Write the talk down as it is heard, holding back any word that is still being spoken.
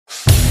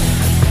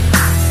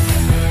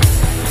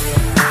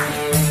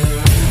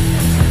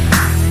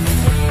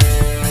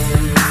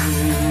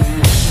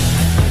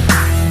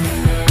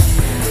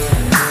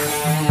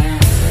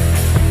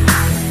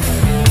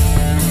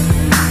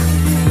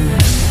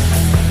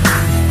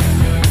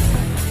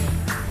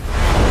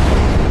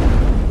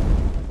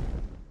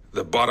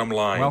bottom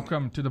line.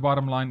 Welcome to the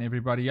bottom line,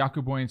 everybody.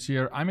 Jaco Booyens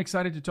here. I'm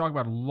excited to talk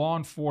about law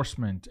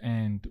enforcement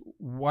and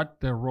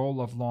what the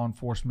role of law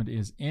enforcement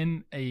is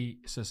in a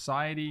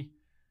society,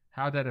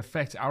 how that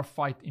affects our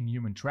fight in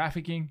human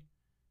trafficking.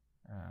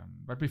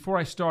 But before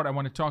I start, I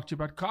want to talk to you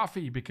about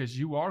coffee, because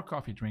you are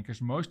coffee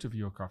drinkers. Most of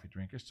you are coffee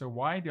drinkers. So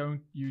why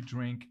don't you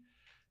drink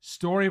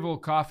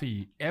Storyville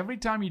coffee? Every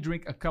time you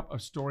drink a cup of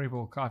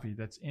Storyville coffee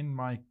that's in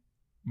my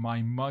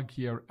mug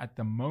here at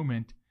the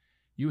moment,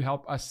 you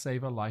help us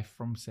save a life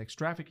from sex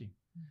trafficking.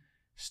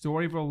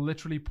 Storyville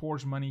literally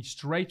pours money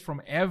straight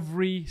from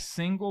every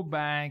single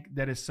bag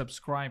that is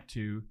subscribed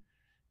to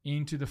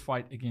into the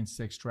fight against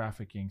sex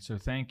trafficking. So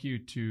thank you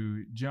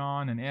to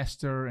John and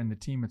Esther and the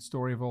team at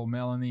Storyville,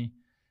 Melanie,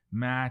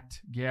 Matt,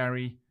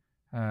 Gary.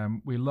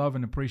 We love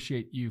and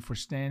appreciate you for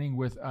standing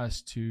with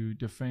us to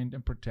defend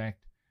and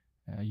protect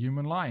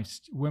human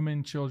lives,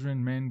 women,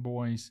 children, men,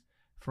 boys,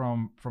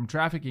 from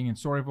trafficking. And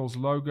Storyville's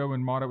logo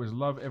and motto is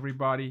love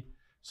everybody.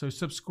 So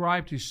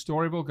subscribe to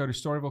Storyville. Go to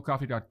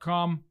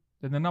storyvillecoffee.com.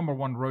 They're the number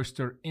one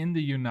roaster in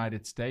the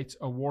United States,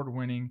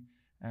 award-winning.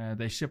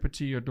 They ship it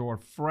to your door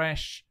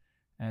fresh.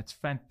 It's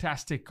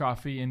fantastic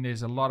coffee, and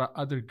there's a lot of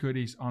other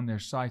goodies on their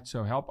site.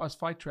 So help us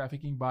fight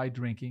trafficking by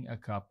drinking a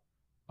cup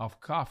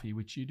of coffee,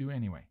 which you do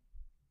anyway.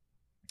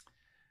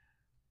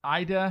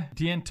 Ida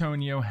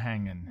D'Antonio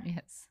Hangen.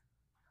 Yes.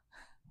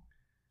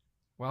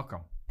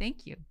 Welcome.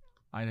 Thank you.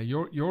 Ida,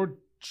 your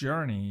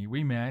journey,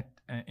 we met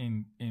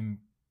in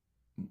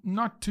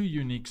not too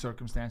unique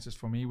circumstances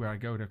for me, where I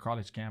go to a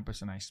college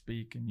campus and I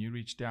speak, and you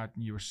reached out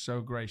and you were so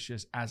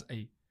gracious as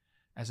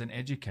an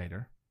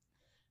educator,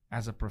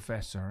 as a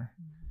professor,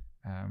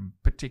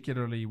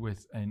 particularly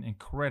with an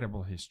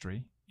incredible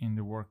history in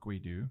the work we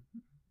do.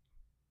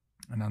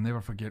 And I'll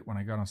never forget when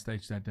I got on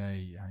stage that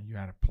day, you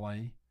had a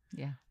play.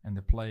 Yeah. And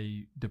the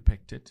play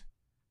depicted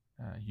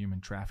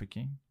human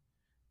trafficking.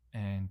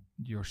 And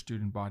your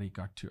student body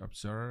got to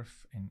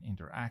observe and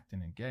interact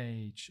and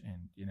engage.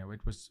 And,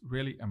 it was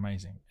really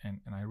amazing. And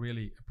I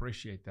really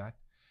appreciate that.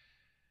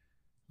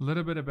 A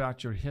little bit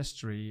about your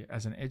history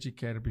as an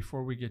educator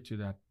before we get to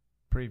that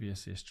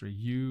previous history.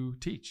 You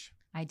teach.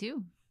 I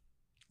do.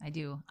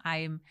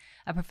 I'm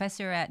a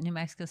professor at New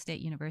Mexico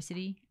State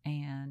University,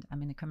 and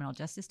I'm in the criminal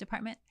justice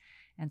department.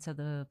 And so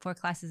the 4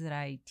 classes that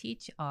I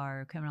teach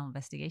are criminal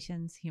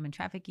investigations, human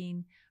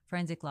trafficking,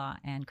 forensic law,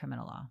 and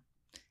criminal law.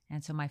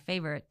 And so my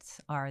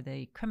favorites are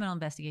the criminal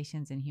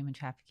investigations and human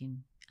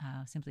trafficking,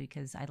 simply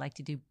because I like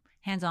to do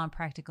hands-on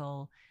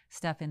practical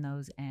stuff in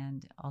those,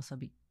 and also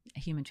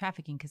human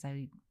trafficking because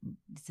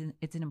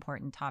it's an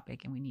important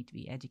topic, and we need to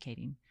be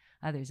educating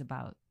others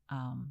about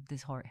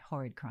this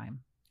horrid crime.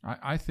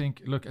 I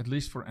think, look, at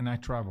least and I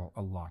travel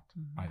a lot.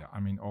 Mm-hmm. I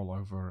mean, all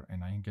over,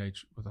 and I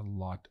engage with a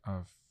lot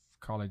of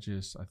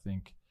colleges. I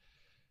think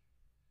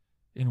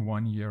in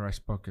 1 year, I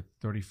spoke at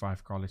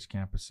 35 college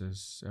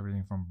campuses,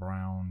 everything from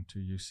Brown to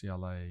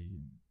UCLA,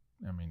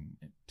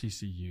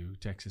 TCU,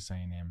 Texas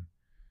A&M.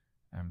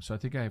 So I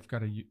think I've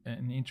got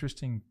an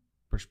interesting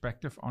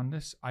perspective on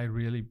this. I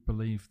really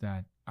believe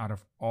that out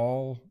of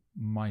all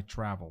my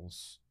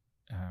travels,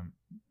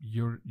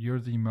 you're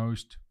the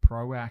most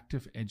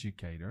proactive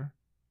educator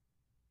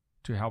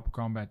to help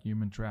combat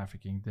human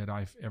trafficking that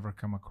I've ever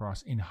come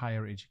across in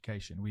higher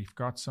education. We've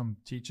got some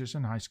teachers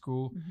in high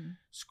school,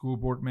 school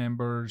board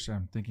members.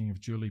 I'm thinking of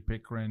Julie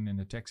Pickering in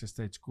the Texas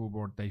State School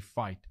Board. They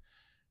fight.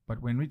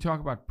 But when we talk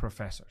about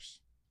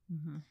professors,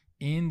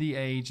 in the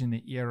age and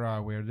the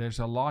era where there's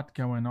a lot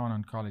going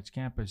on college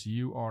campus,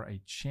 you are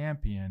a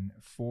champion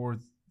for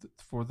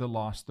the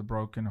lost, the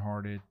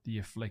brokenhearted, the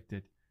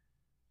afflicted.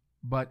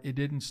 But it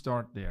didn't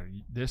start there.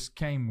 This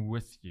came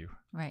with you.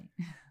 Right.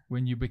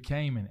 When you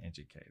became an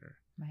educator.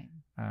 Right.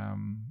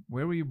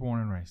 Where were you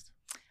born and raised?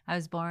 I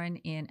was born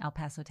in El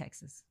Paso,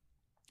 Texas.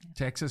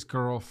 Texas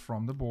girl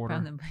from the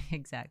border.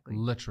 Exactly.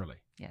 Literally.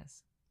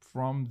 Yes.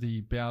 From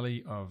the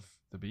belly of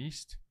the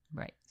beast.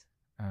 Right.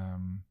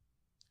 And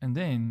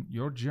then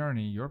your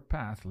journey, your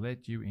path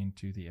led you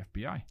into the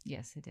FBI.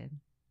 Yes, it did.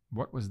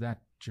 What was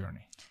that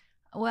journey?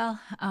 Well,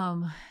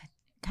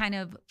 kind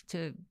of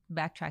to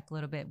backtrack a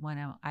little bit, when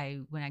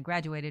I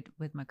graduated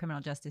with my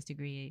criminal justice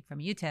degree from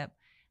UTEP,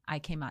 I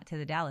came out to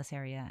the Dallas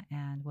area,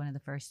 and one of the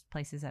first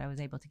places that I was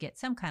able to get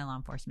some kind of law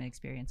enforcement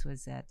experience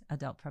was at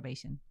adult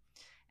probation.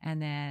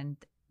 And then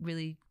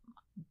really,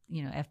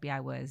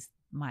 FBI was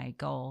my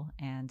goal,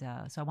 and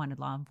so I wanted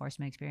law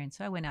enforcement experience.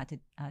 So I went out to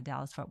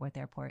Dallas-Fort Worth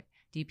Airport,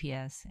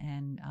 DPS,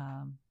 and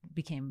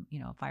became,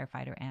 a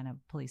firefighter and a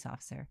police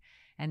officer.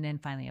 And then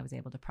finally I was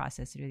able to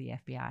process through the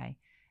FBI.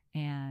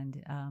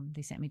 And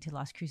they sent me to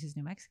Las Cruces,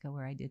 New Mexico,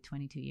 where I did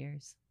 22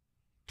 years.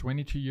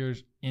 22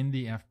 years in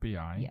the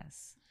FBI?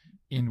 Yes.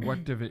 In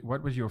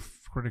what was your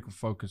critical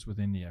focus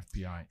within the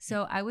FBI?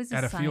 So I was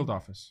at a field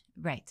office.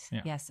 Right.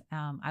 Yeah. Yes.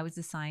 I was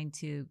assigned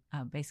to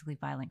basically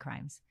violent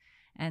crimes.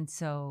 And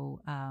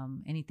so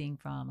anything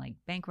from like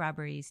bank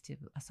robberies to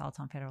assaults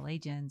on federal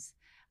agents,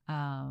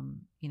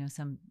 some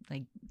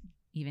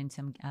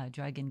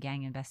drug and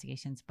gang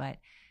investigations. But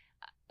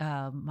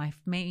my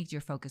major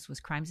focus was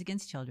crimes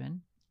against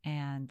children,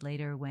 And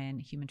later, when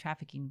human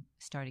trafficking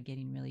started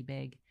getting really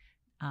big,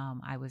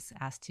 I was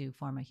asked to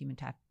form a human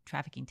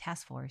trafficking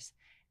task force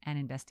and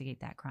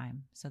investigate that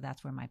crime. So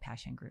that's where my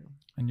passion grew.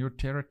 And your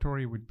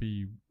territory would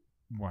be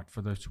what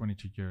for those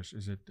 22 years?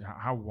 Is it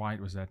how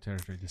wide was that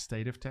territory? The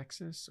state of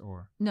Texas,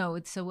 or no?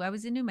 So I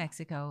was in New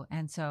Mexico,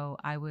 and so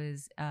I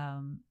was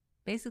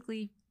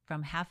basically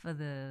from half of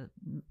the.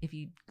 If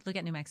you look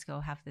at New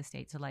Mexico, half of the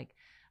state. So like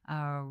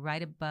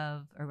right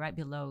above or right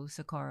below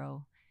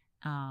Socorro,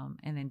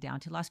 and then down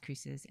to Las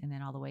Cruces, and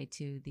then all the way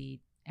to the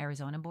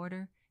Arizona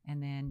border,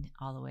 and then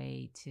all the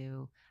way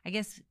to, I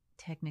guess,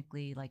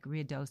 technically like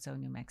Ruidoso,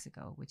 New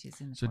Mexico, which is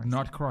in the so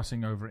not area.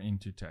 Crossing over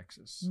into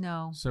Texas.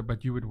 No. So,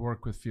 but you would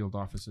work with field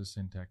offices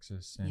in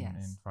Texas and, Yes.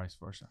 and vice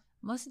versa.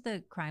 Most of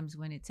the crimes,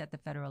 when it's at the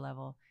federal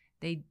level,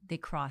 they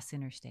cross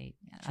interstate.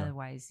 Sure.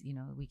 Otherwise,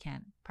 we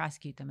can't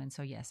prosecute them. And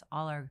so, yes,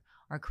 all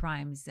our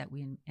crimes that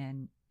we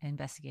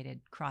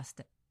investigated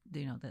crossed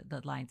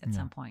the lines at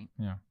some point.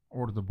 Yeah,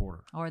 or the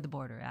border. Or the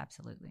border,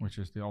 absolutely. Which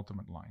is the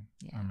ultimate line.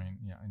 Yeah. I mean,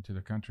 into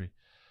the country.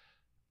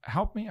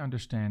 Help me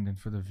understand, and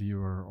for the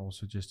viewer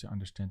also, just to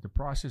understand the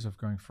process of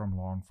going from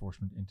law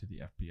enforcement into the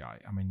FBI.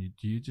 I mean,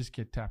 do you just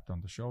get tapped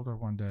on the shoulder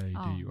one day?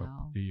 Oh,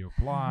 no. Do you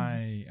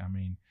apply? I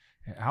mean,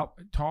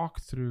 talk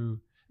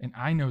through. And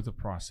I know the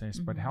process,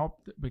 but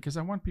help, because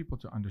I want people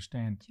to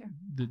understand Sure.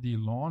 the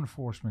law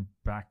enforcement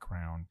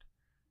background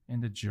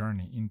and the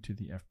journey into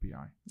the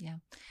FBI. Yeah.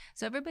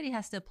 So everybody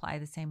has to apply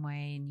the same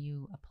way, and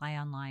you apply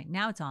online.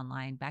 Now it's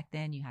online. Back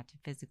then you had to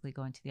physically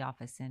go into the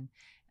office and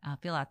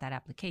fill out that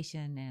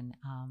application, and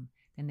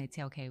then they'd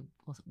say, okay,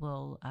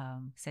 we'll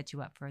set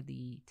you up for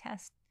the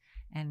test.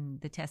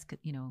 And the test could,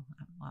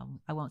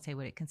 I won't say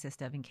what it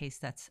consists of in case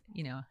that's,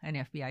 an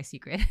FBI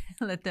secret.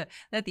 let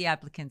the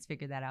applicants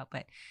figure that out.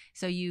 But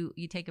so you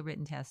take a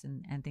written test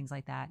and things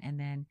like that. And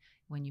then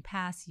when you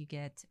pass, you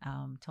get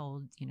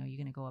told, you're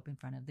going to go up in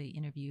front of the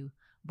interview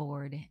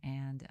board,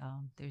 and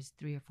there's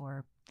 3 or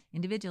 4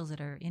 individuals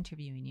that are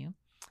interviewing you,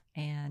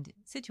 and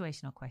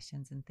situational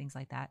questions and things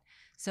like that.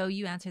 So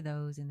you answer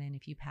those, and then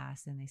if you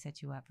pass, then they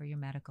set you up for your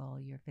medical,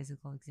 your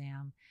physical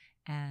exam,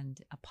 and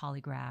a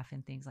polygraph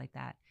and things like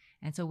that.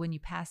 And so when you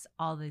pass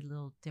all the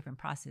little different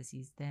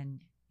processes,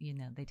 then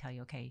they tell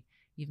you, okay,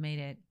 you've made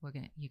it.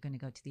 You're gonna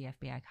go to the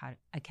FBI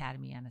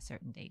Academy on a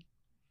certain date.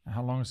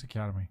 How long is the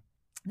academy?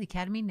 The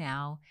academy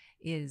now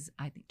is,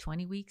 I think,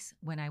 20 weeks.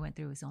 When I went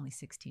through, it was only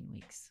 16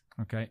 weeks.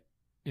 Okay,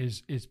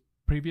 is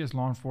previous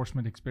law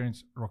enforcement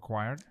experience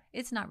required?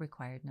 It's not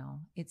required,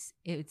 no.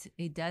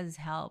 It does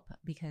help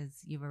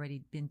because you've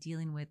already been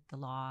dealing with the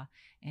law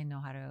and know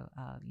how to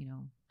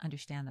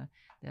understand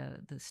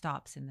the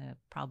stops and the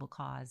probable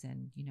cause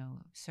and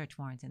search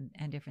warrants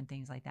and different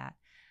things like that.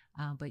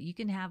 But you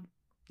can have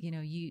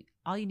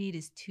all you need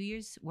is 2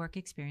 years work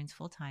experience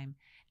full time,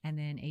 and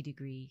then a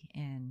degree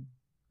in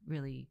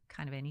really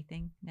kind of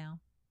anything now.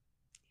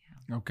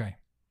 Yeah. Okay,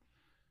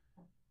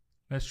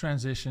 let's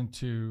transition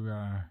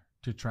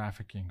to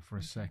trafficking for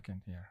a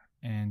second here,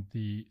 and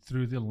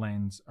through the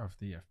lens of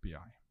the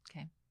FBI.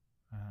 Okay.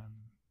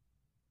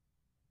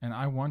 And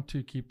I want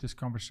to keep this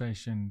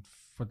conversation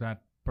for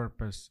that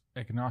purpose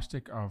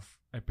agnostic of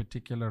a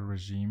particular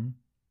regime,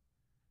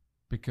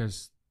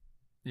 because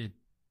the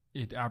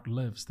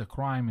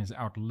crime is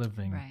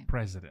outliving Right.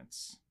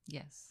 presidents.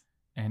 Yes.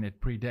 And it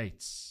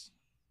predates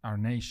our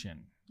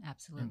nation.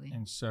 Absolutely.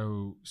 And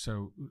so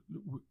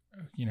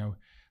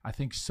I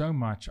think so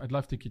much. I'd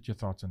love to get your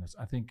thoughts on this.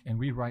 I think, and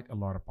we write a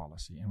lot of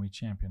policy and we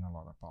champion a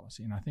lot of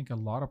policy. And I think a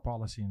lot of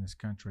policy in this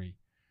country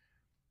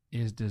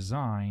is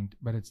designed,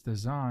 but it's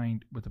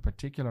designed with a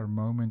particular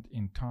moment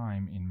in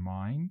time in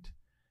mind,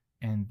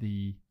 and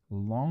the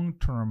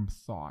long-term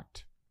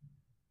thought,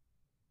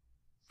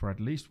 for at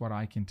least what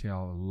I can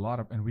tell,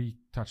 and we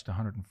touched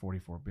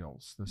 144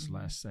 bills this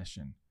last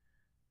session.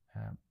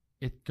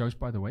 It goes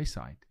by the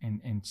wayside.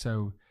 And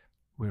so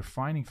we're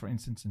finding, for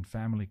instance, in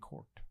family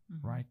court,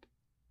 right,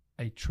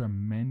 a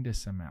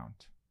tremendous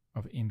amount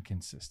of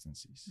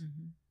inconsistencies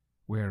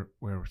where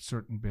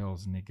certain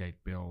bills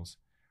negate bills.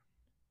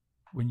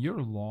 When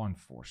you're law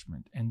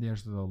enforcement and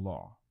there's the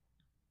law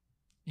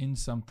in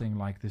something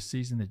like the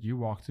season that you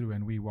walked through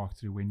and we walked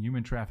through, when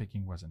human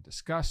trafficking wasn't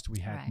discussed, we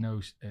had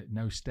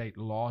no state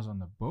laws on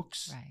the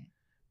books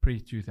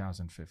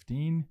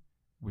pre-2015,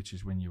 which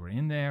is when you were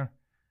in there.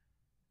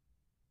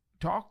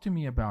 Talk to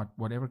me about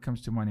whatever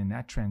comes to mind in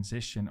that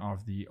transition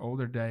of the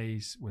older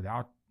days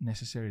without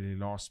necessarily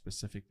laws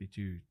specifically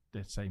to,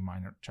 let's say,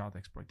 minor child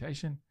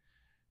exploitation,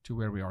 to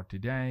where we are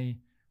today.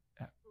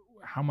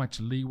 How much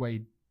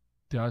leeway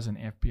does an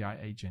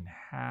FBI agent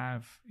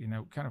have?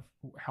 Kind of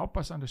help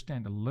us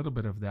understand a little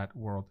bit of that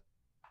world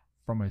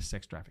from a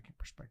sex trafficking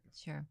perspective.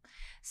 Sure.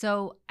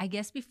 So I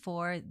guess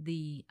before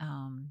the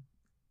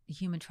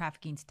human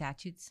trafficking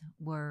statutes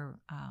were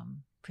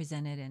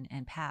presented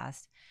and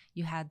passed,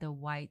 you had the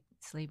White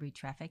Slavery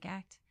Traffic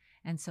Act.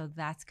 And so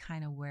that's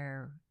kind of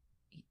where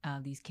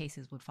these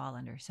cases would fall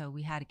under. So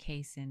we had a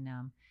case in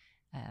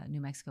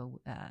New Mexico.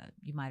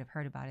 You might have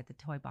heard about it, the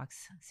toy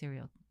box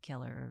serial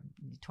killer,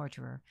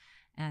 torturer,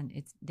 and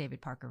it's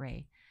David Parker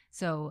Ray.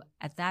 So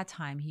at that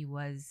time, he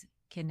was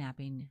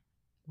kidnapping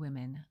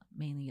women,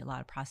 mainly a lot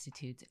of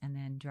prostitutes, and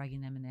then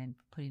drugging them and then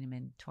putting them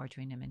in,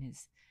 torturing them in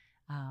his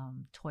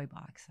toy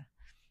box.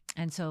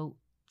 And so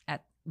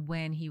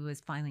when he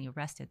was finally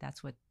arrested,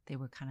 that's what they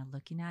were kind of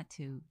looking at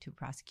to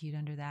prosecute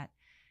under that.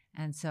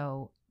 And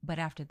so, but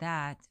after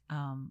that,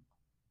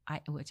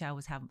 I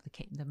always have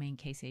the main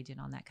case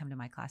agent on that come to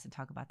my class and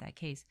talk about that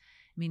case.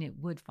 I mean, it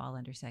would fall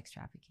under sex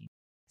trafficking.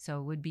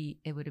 So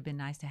it would have been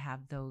nice to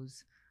have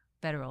those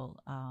federal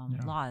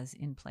laws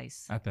in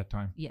place at that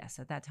time. Yes,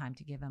 at that time,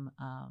 to give him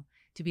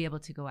to be able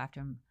to go after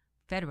him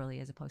federally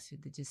as opposed to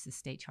just the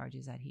state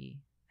charges that he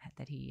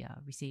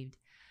received.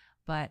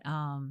 But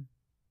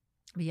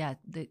yeah,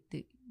 the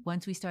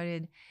once we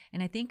started,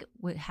 and I think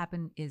what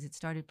happened is it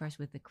started first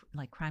with the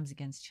crimes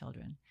against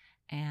children,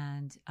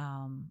 and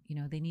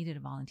they needed a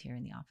volunteer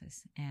in the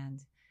office,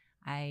 and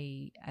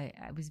I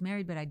was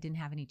married, but I didn't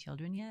have any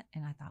children yet,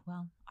 and I thought,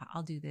 well,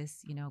 I'll do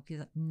this,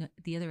 because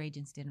the other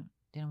agents didn't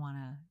want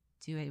to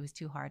do it. It was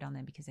too hard on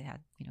them because they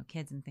had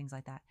kids and things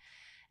like that,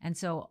 and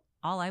so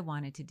all I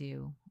wanted to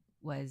do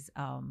was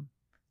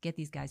get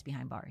these guys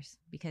behind bars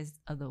because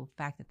of the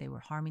fact that they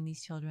were harming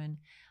these children,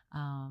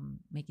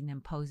 making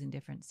them pose in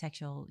different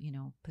sexual,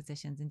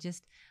 positions, and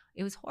just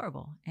it was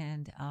horrible.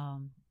 And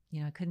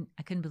I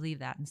couldn't believe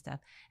that and stuff.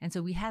 And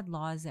so we had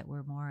laws that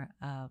were more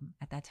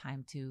at that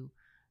time to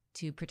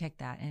protect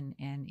that.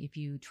 And if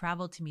you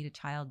traveled to meet a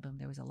child, boom,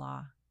 there was a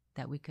law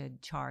that we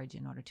could charge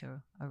in order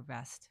to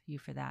arrest you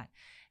for that.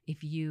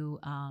 If you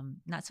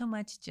not so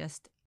much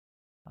just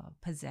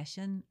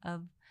possession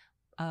of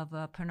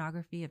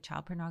pornography, of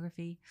child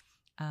pornography.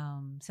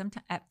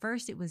 Sometimes at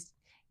first it was,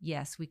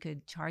 yes, we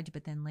could charge,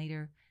 but then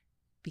later,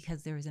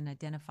 because there was an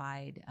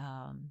identified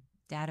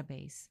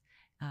database,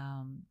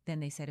 then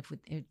they said if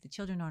the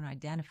children aren't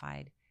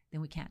identified, then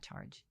we can't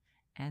charge.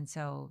 And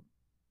so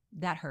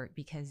that hurt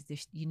because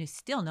you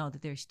still know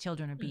that there's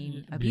children are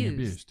being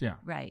abused. Yeah.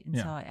 Right. And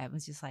so I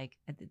was just like,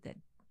 it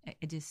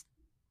just,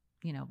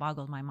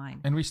 boggled my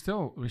mind. And we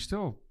still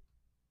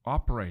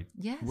operate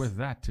with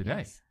that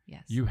today.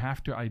 Yes. You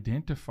have to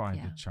identify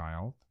the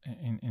child,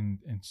 and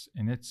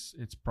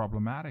it's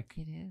problematic.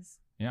 It is.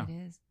 Yeah. It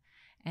is.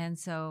 And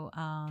so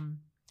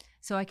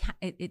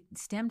it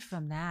stemmed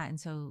from that. And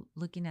so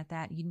looking at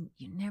that, you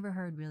never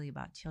heard really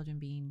about children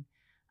being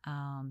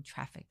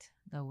trafficked,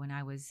 though, when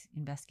I was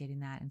investigating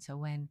that. And so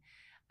when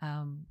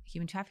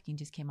human trafficking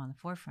just came on the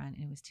forefront,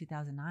 and it was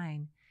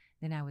 2009,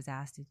 then I was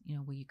asked,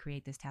 will you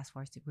create this task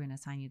force? We're going to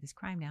assign you this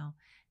crime now,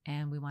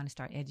 and we want to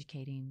start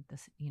educating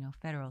this,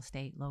 federal,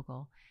 state,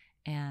 local.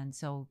 And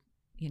so,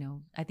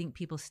 I think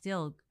people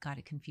still got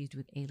it confused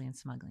with alien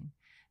smuggling,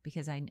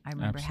 because I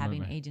remember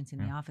having agents in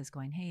the office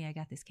going, hey, I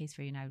got this case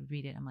for you. And I would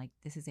read it. I'm like,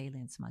 this is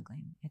alien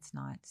smuggling. It's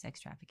not sex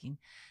trafficking.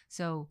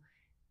 So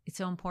it's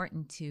so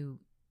important to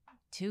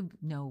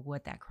know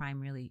what that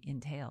crime really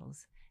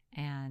entails.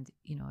 And,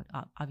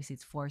 obviously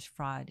it's force,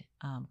 fraud,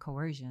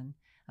 coercion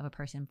of a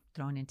person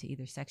thrown into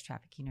either sex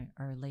trafficking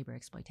or labor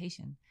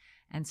exploitation.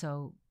 And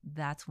so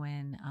that's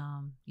when,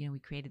 we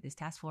created this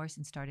task force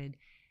and started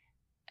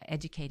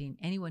educating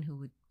anyone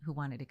who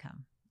wanted to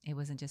come. It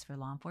wasn't just for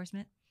law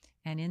enforcement.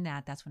 And in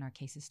that's when our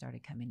cases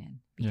started coming in,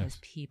 because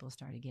people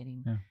started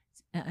getting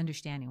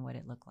understanding what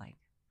it looked like.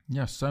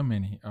 Yeah, so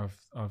many of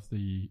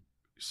the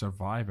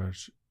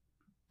survivors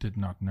did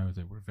not know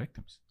they were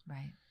victims.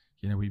 Right.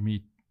 We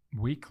meet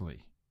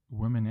weekly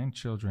women and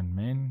children,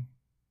 men,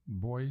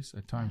 boys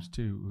at times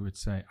too, who would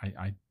say,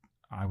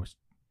 I was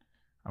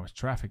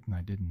trafficked and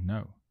I didn't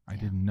know. I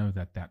didn't know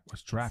that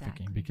was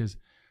trafficking. Exactly. Because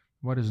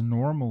what is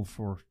normal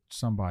for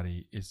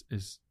somebody is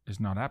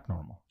not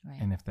abnormal.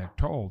 Right. And if they're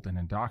told and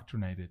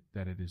indoctrinated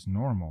that it is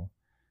normal,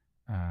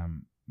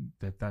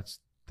 that's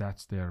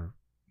their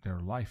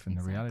life and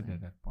the reality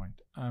at that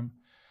point.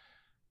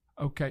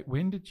 Okay,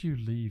 when did you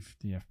leave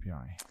the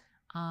FBI?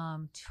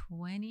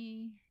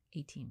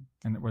 2018.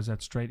 And was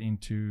that straight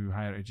into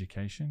higher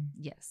education?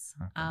 Yes.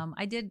 Okay.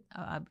 I did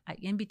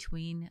in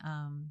between.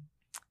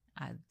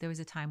 There was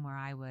a time where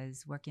I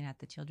was working at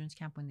the children's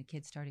camp when the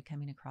kids started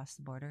coming across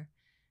the border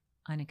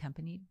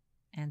unaccompanied,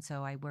 and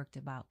so I worked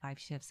about 5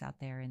 shifts out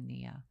there in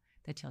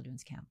the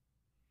children's camp.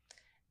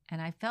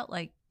 And I felt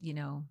like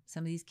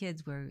some of these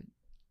kids were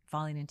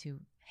falling into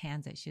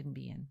hands that shouldn't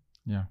be in.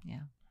 Yeah.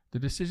 The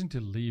decision to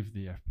leave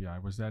the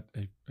FBI, was that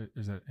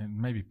and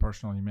maybe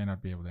personal, you may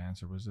not be able to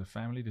answer, was it a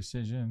family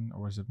decision,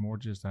 or was it more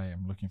just, I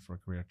am looking for a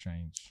career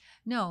change?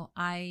 No,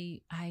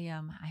 I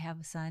have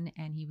a son,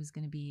 and he was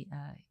going to be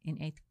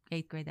in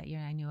eighth grade that year,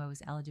 and I knew I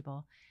was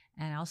eligible,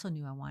 and I also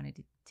knew I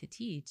wanted to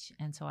teach,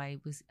 and so I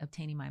was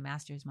obtaining my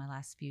master's my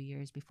last few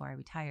years before I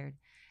retired,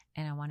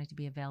 and I wanted to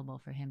be available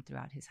for him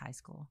throughout his high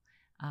school,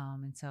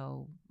 and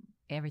so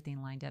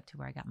everything lined up to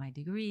where I got my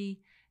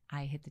degree.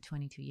 I hit the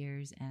 22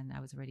 years, and I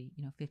was already,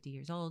 50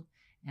 years old.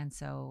 And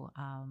so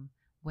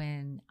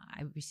when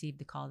I received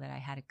the call that I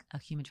had a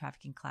human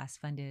trafficking class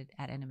funded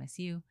at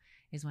NMSU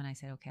is when I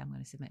said, okay, I'm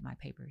going to submit my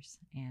papers.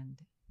 And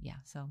yeah,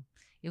 so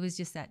it was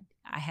just that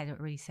I had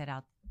already set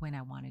out when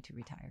I wanted to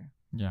retire.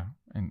 Yeah,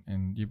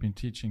 and you've been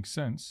teaching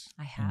since.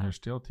 I have. And you're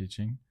still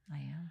teaching. I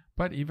am.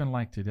 But even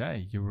like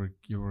today, you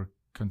were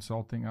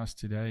consulting us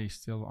today,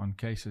 still on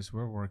cases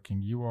we're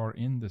working. You are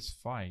in this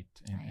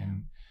fight,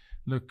 and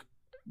look,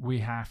 we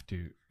have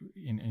to,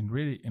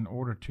 in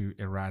order to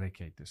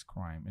eradicate this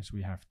crime, is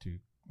we have to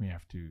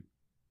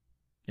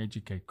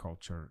educate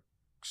culture,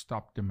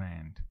 stop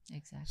demand,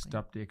 Exactly.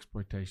 stop the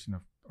exploitation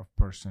of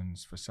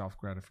persons for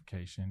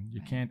self-gratification.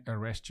 You can't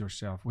arrest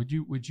yourself. Would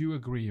you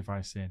agree if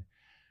I said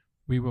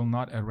we will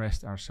not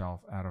arrest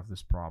ourselves out of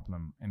this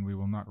problem, and we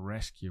will not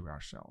rescue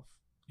ourselves,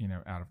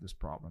 out of this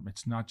problem?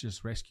 It's not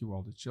just rescue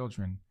all the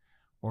children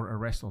or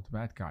arrest all the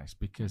bad guys,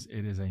 because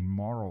it is a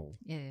moral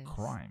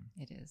crime.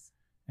 It is.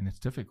 And it's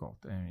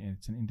difficult.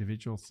 It's an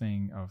individual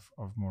thing of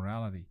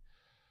morality.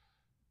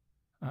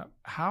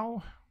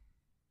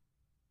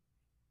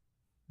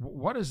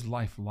 What is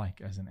life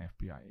like as an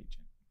FBI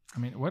agent? I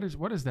mean, what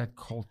is that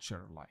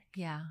culture like?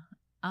 Yeah.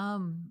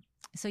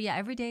 So yeah,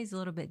 every day is a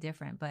little bit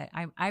different, but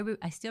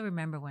I still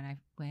remember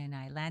when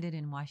I landed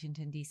in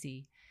Washington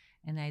D.C.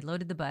 and I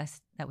loaded the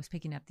bus that was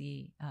picking up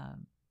the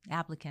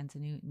applicants,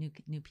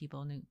 new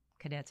people, new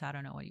cadets. I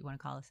don't know what you want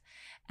to call us,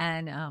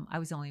 and I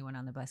was the only one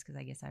on the bus because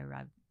I guess I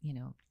arrived,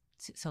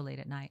 so late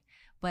at night.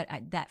 But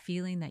that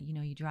feeling that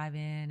you drive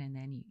in and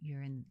then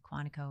you're in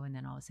Quantico, and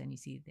then all of a sudden you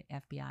see the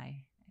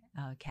FBI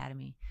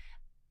Academy.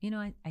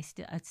 It's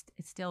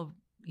still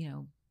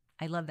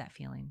I love that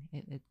feeling.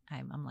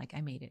 I'm like,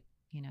 I made it.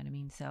 You know what I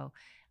mean? So,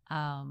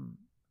 and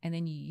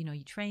then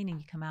you train and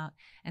you come out,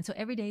 and so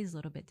every day is a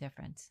little bit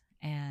different.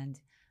 And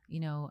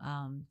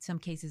some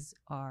cases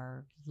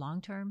are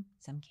long term,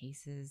 some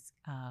cases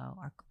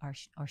are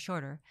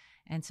shorter,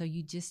 and so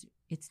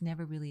it's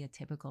never really a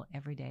typical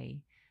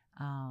everyday,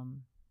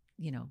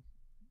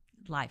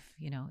 life.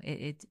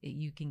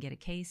 You can get a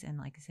case, and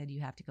like I said,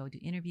 you have to go do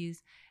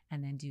interviews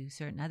and then do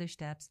certain other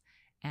steps.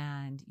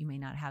 And you may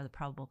not have the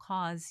probable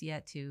cause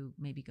yet to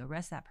maybe go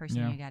arrest that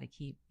person. You got to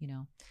keep,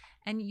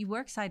 and you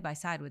work side by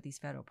side with these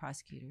federal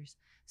prosecutors.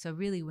 So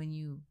really, when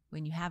you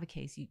have a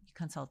case, you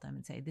consult them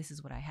and say, this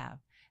is what I have.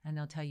 And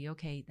they'll tell you,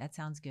 okay, that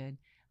sounds good.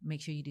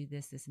 Make sure you do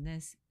this, this, and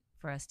this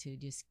for us to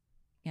just,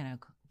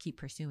 keep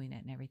pursuing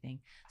it and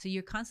everything. So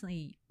you're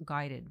constantly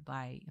guided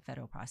by a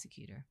federal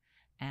prosecutor.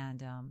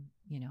 And,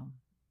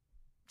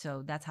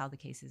 so that's how the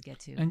cases get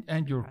to.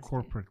 And your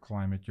corporate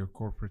climate, your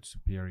corporate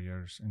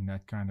superiors in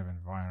that kind of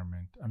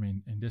environment. I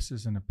mean, and this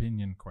is an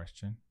opinion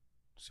question.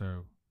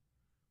 So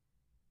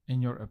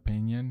in your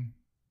opinion,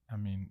 I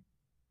mean,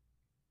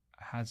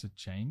 has it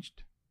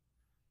changed?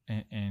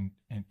 And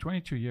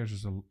 22 years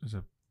is a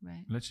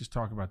right. Let's just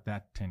talk about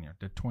that tenure,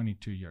 the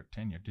 22-year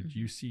tenure. Did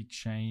you see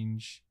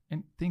change?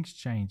 And things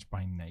change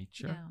by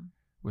nature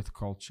with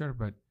culture,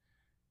 but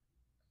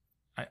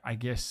I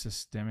guess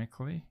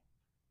systemically,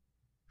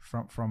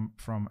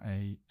 from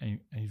a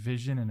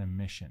vision and a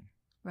mission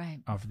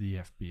of the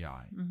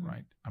FBI,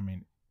 right? I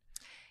mean,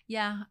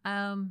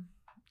 the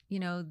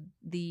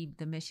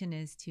mission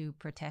is to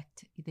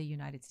protect the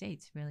United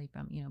States, really,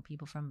 from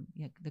people from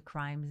the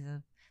crimes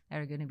that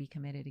are going to be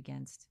committed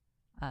against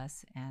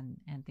us and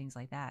things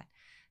like that.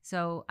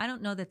 So I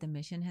don't know that the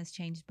mission has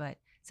changed, but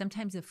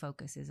sometimes the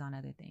focus is on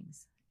other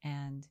things.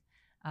 And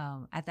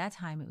at that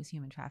time, it was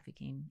human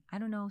trafficking. I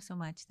don't know so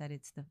much that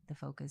it's the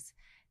focus.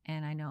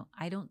 And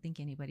I don't think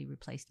anybody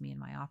replaced me in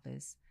my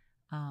office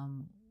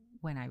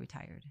when I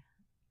retired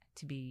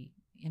to be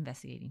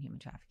investigating human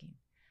trafficking,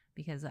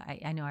 because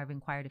I know I've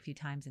inquired a few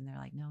times and they're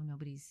like, no,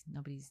 nobody's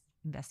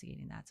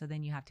investigating that. So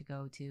then you have to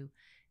go to,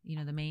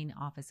 the main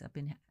office up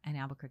in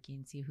Albuquerque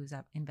and see who's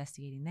up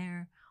investigating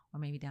there, or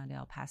maybe down to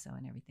El Paso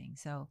and everything.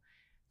 So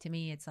to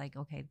me, it's like,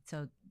 okay,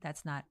 so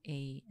that's not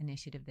a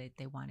initiative that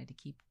they wanted to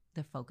keep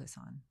the focus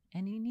on,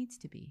 and it needs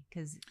to be,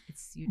 because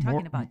you're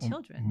talking about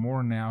children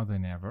more now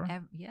than ever.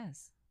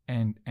 Yes,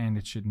 and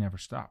it should never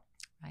stop,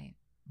 right?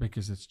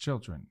 Because it's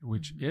children,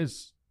 which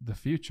is the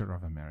future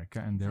of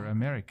America, and they're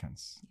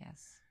Americans.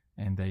 Yes,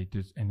 and they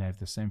have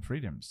the same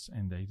freedoms,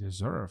 and they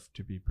deserve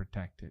to be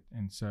protected.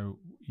 And so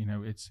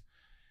it's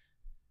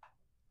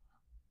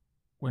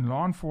when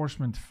law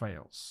enforcement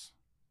fails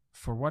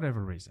for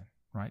whatever reason.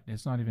 Right?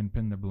 It's not even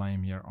pin the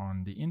blame here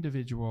on the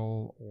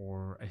individual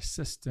or a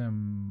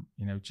system,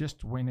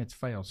 just when it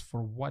fails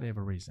for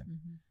whatever reason.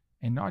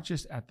 And not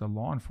just at the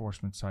law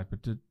enforcement side,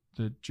 but the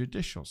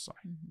judicial side,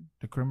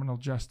 the criminal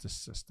justice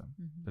system,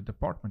 the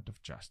Department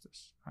of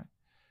Justice. Right?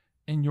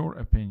 In your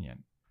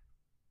opinion,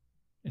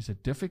 is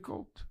it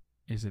difficult?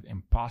 Is it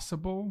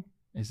impossible?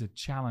 Is it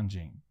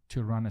challenging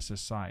to run a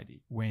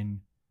society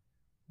when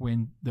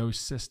those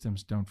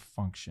systems don't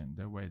function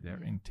the way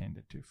they're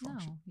intended to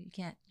function? No, you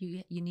can't.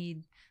 You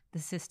need the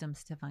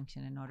systems to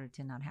function in order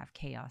to not have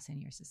chaos in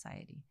your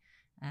society.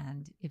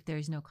 And if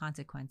there's no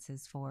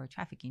consequences for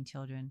trafficking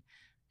children,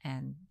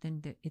 and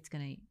then it's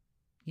going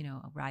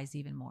to, rise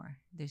even more.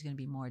 There's going to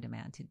be more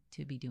demand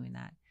to be doing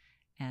that.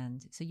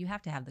 And so you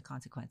have to have the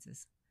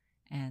consequences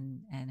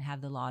and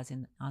have the laws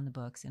on the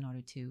books in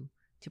order to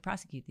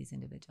prosecute these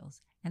individuals,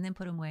 and then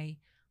put them away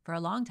for a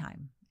long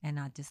time. and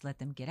not just let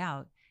them get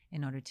out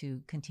in order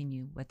to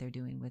continue what they're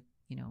doing with,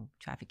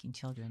 trafficking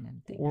children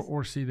and things.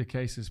 Or see the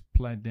cases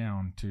pled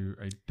down to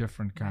a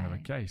different kind of a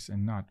case,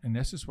 and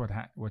this is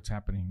what's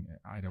happening,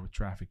 Ida, with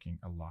trafficking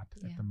a lot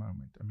at the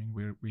moment. I mean,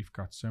 we've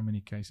got so many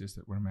cases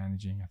that we're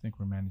managing. I think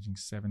we're managing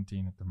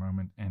 17 at the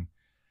moment, and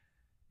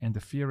the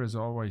fear is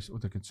always, or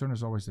the concern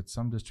is always, that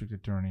some district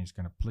attorney is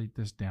going to plead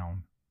this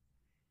down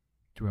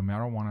to a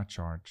marijuana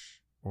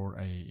charge or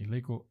a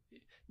illegal,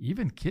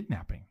 even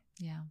kidnapping.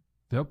 Yeah,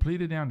 they'll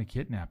plead it down to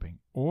kidnapping,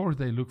 or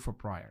they look for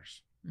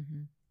priors.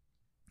 Mm-hmm.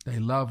 They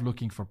love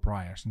looking for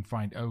priors and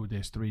find,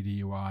 there's 3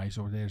 DUIs,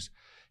 or there's,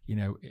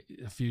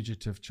 a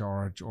fugitive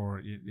charge,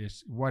 or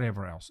there's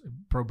whatever else,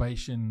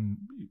 probation,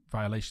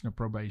 violation of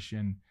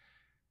probation.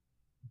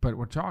 But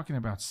we're talking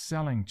about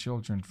selling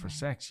children for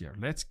sex here.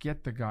 Let's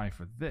get the guy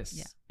for this.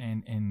 Yeah.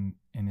 And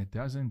it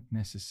doesn't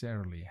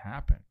necessarily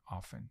happen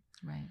often.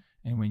 Right.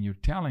 And when you're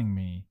telling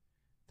me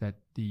that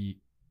the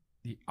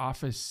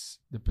office,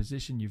 the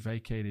position you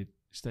vacated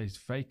stays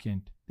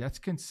vacant, that's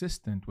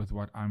consistent with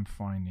what I'm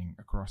finding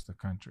across the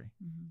country.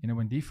 Mm-hmm.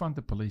 When defund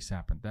the police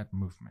happened, that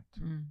movement,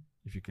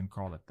 if you can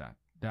call it that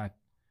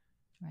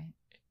right.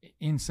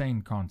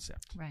 insane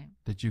concept, right,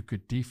 that you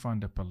could defund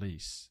the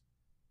police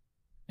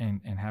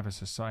and have a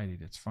society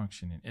that's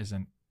functioning, is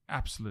an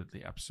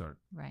absolutely absurd,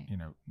 right,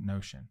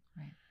 notion.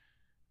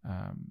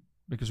 Right.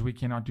 Because we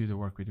cannot do the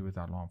work we do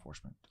without law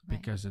enforcement,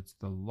 because it's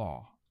the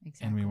law.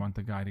 Exactly. And we want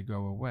the guy to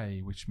go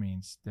away, which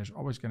means there's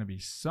always going to be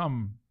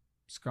some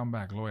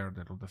scumbag lawyer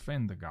that'll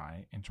defend the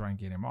guy and try and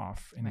get him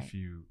off. And if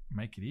you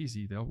make it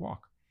easy, they'll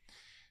walk.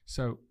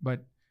 So,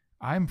 but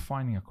I'm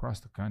finding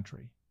across the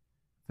country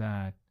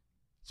that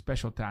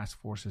special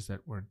task forces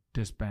that were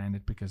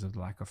disbanded because of the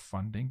lack of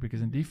funding,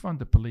 because in defund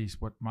the police,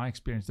 what my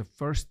experience, the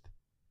first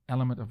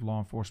element of law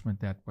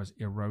enforcement that was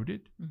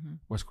eroded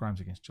was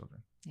crimes against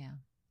children. Yeah.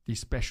 These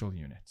special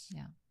units.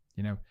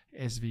 Yeah.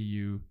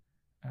 SVU,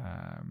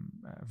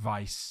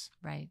 Vice.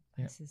 Right.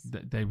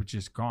 They were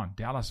just gone.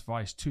 Dallas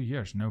Vice, 2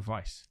 years, no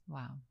Vice.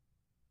 Wow.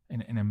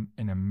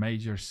 In a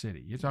major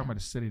city. You're talking about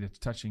a city that's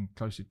touching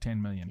close to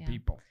 10 million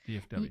people,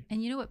 DFW.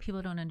 And you know what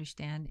people don't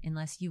understand,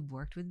 unless you've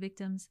worked with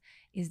victims,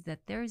 is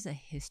that there's a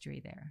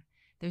history there.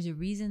 There's a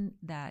reason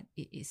that,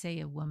 say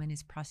a woman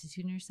is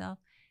prostituting herself,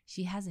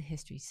 she has a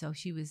history. So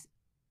she was,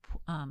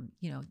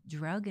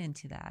 drug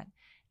into that.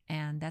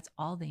 And that's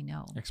all they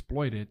know.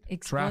 Exploited,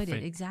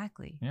 traffic.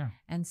 Exactly. Yeah.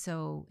 And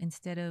so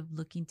instead of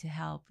looking to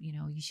help,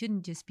 you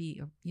shouldn't just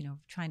be,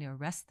 trying to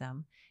arrest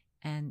them.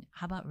 And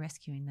how about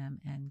rescuing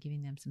them and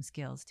giving them some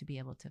skills to be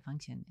able to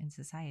function in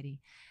society?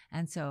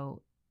 And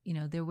so,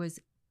 there was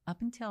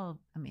up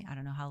until, I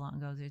don't know how long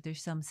ago,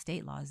 there's some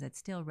state laws that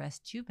still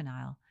arrest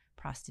juvenile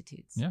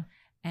prostitutes. Yeah.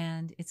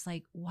 And it's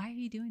like, why are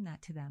you doing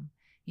that to them?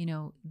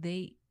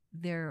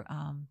 They're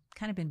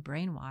kind of been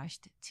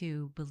brainwashed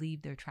to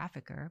believe they're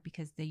trafficker,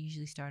 because they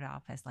usually start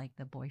off as like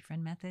the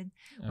boyfriend method,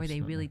 where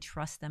they really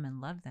trust them and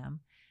love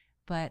them.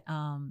 But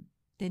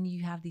then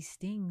you have these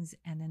stings,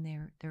 and then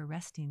they're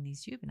arresting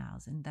these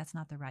juveniles, and that's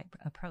not the right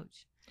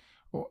approach.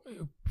 Well,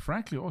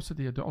 frankly, also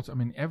the adults.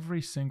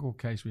 Every single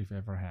case we've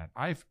ever had,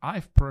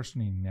 I've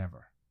personally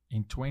never,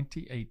 in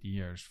 28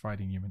 years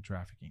fighting human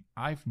trafficking,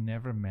 I've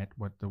never met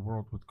what the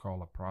world would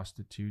call a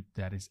prostitute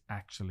that is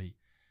actually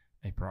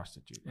a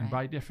prostitute. Right. And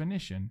by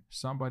definition,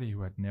 somebody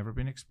who had never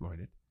been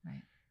exploited,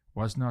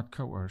 was not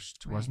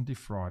coerced, wasn't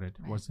defrauded,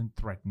 wasn't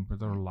threatened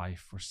with their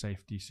life for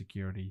safety,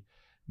 security,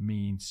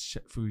 means,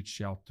 food,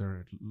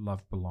 shelter,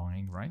 love,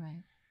 belonging, right?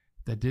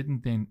 That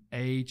didn't then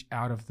age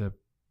out of the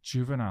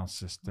juvenile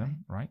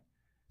system, right?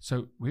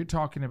 So we're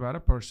talking about a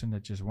person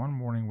that just one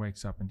morning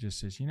wakes up and just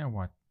says, you know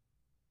what?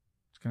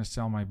 It's going to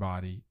sell my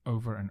body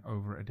over and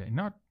over a day.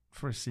 Not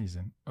for a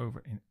season,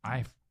 over.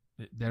 And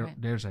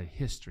there's a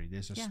history,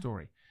 there's a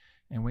story.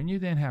 And when you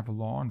then have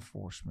law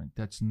enforcement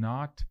that's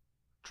not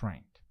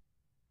trained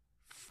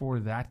for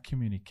that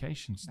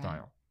communication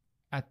style,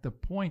 at the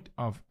point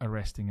of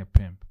arresting a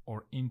pimp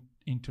or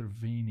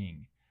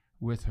intervening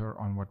with her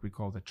on what we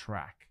call the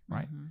track,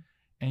 right?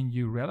 And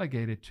you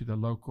relegate it to the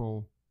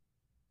local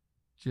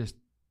just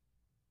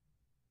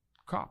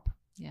cop,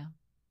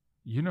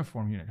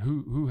 uniform unit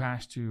who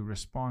has to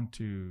respond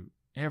to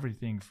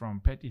everything from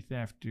petty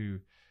theft to,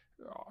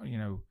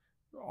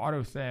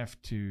 auto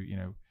theft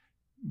to,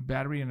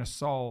 battery and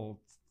assault,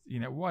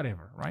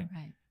 whatever, right?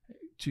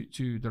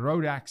 To the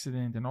road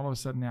accident, and all of a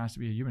sudden there has to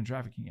be a human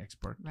trafficking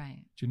expert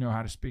to know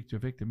how to speak to a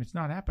victim. It's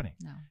not happening.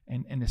 No.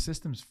 And the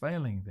system's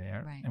failing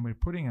there, and we're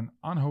putting an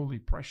unholy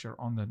pressure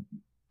on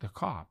the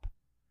cop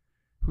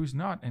who's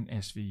not an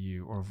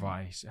SVU or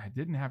Vice,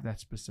 didn't have that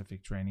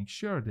specific training.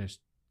 Sure, there's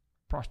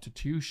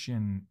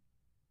prostitution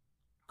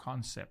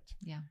concept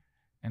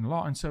and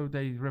law, and so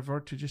they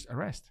revert to just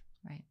arrest.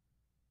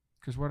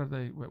 Because what are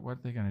they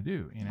going to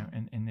do?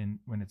 And then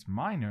when it's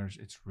minors,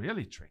 it's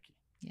really tricky.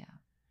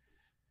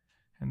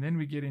 And then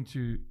we get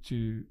into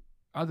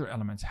other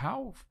elements.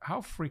 How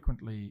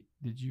frequently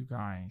did you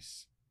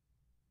guys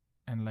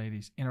and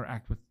ladies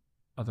interact with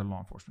other law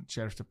enforcement,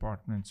 sheriff's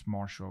departments,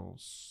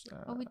 marshals?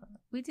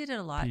 We did it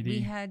a lot. PD?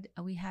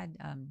 We had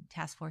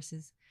task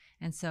forces,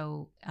 and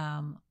so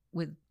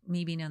with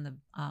me being on the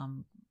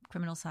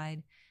criminal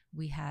side,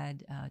 we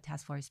had a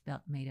task force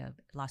made of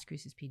Las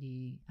Cruces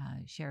PD,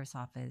 sheriff's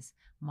office,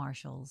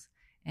 marshals,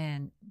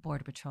 and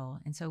border patrol,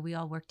 and so we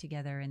all worked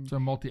together. And so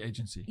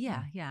multi-agency.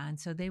 Yeah. And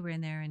so they were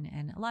in there,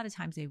 and a lot of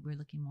times they were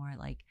looking more at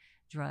like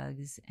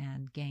drugs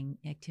and gang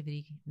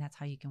activity. And that's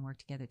how you can work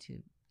together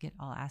to get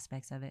all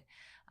aspects of it.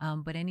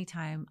 But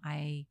anytime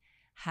I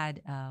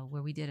had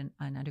where we did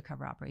an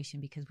undercover operation,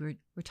 because we're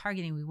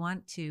targeting, we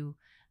want to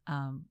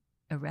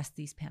arrest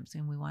these pimps,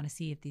 and we want to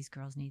see if these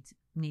girls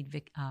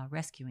need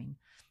rescuing.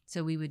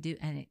 So we would do,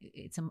 and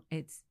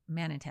it's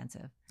man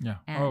intensive. Yeah.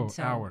 And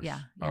hours. Yeah.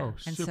 Oh,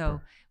 and super.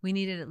 so we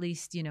needed at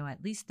least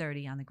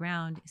 30 on the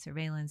ground,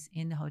 surveillance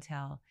in the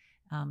hotel,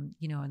 and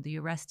the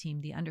arrest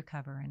team, the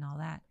undercover, and all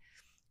that.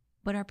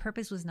 But our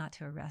purpose was not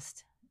to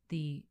arrest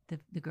the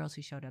girls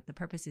who showed up. The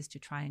purpose is to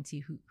try and see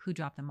who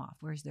dropped them off.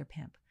 Where's their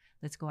pimp?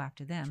 Let's go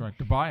after them. That's right.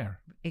 The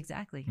buyer.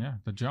 Exactly. Yeah.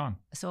 The John.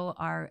 So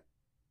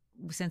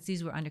since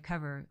these were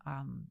undercover,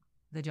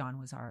 the John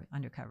was our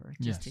undercover.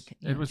 Yes.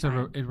 It was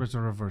a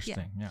reverse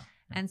thing. Yeah.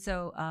 And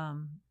so,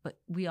 but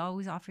we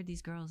always offered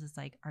these girls, it's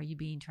like, are you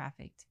being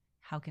trafficked?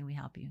 How can we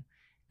help you?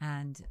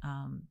 And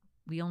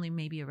we only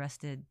maybe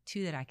arrested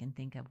 2 that I can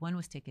think of. One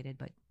was ticketed,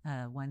 but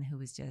one who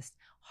was just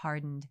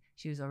hardened.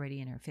 She was already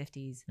in her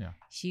 50s. Yeah.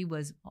 She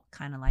was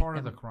kind of like part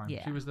of the crime.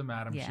 Yeah. She was the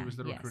madam. Yeah. She was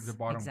the recruiter, the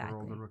bottom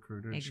girl, the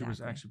recruiter. Exactly. She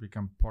was actually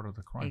become part of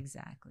the crime.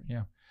 Exactly.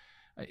 Yeah.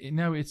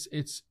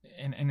 It's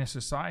in a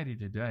society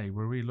today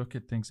where we look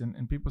at things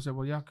and people say,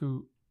 well,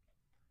 Jaco,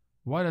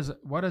 what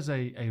is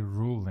a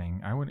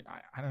ruling?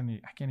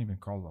 I can't even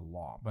call it a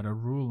law, but a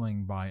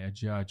ruling by a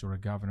judge or a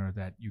governor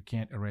that you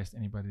can't arrest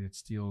anybody that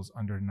steals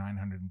under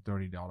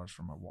 $930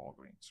 from a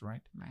Walgreens,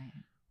 right? Right.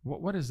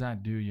 What does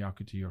that do,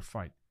 Jaco, to your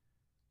fight?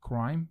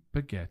 Crime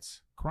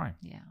begets crime.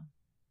 Yeah.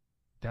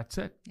 That's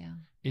it. Yeah.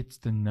 It's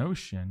the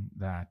notion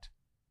that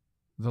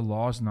the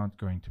law is not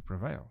going to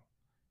prevail,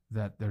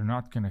 that they're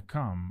not going to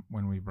come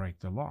when we break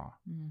the law.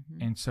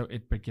 Mm-hmm. And so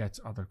it begets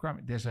other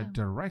crime. There's a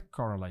direct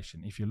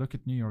correlation. If you look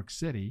at New York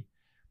City,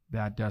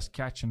 that does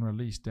catch and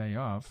release day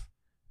of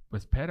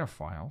with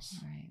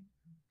pedophiles, right.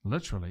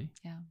 Literally,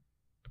 yeah.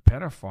 A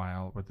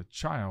pedophile with a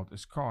child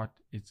is caught,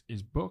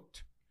 is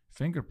booked,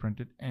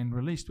 fingerprinted, and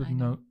released with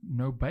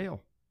no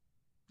bail.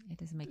 It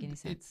doesn't make any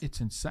sense. It's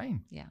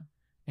insane. Yeah.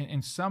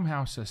 And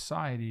somehow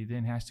society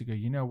then has to go,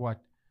 you know what,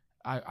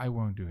 I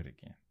won't do it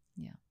again.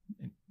 Yeah.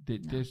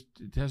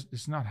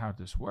 It's not how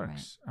this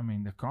works. Right. I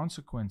mean, the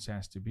consequence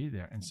has to be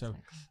there. And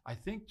exactly. So I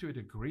think to a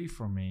degree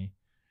for me,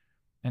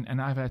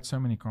 and I've had so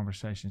many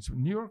conversations with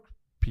New York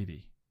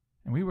PD,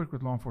 and we work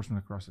with law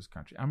enforcement across this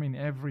country. I mean,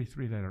 every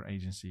 3-letter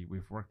agency,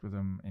 we've worked with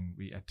them, and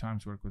we at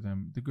times work with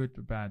them, the good,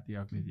 the bad, the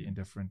ugly, the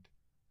indifferent.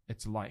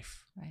 It's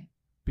life. Right.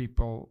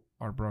 People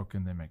are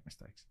broken, they make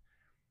mistakes.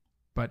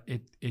 But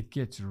it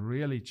gets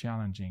really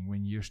challenging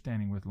when you're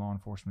standing with law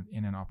enforcement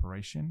in an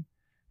operation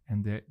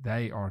and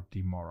they are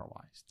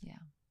demoralized. Yeah.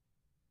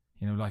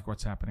 Like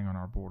what's happening on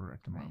our border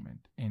at the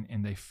moment.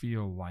 And they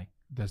feel like,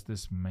 does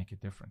this make a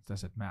difference?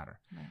 Does it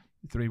matter? Right.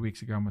 3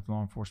 weeks ago, I'm with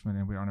law enforcement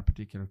and we're on a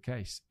particular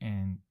case.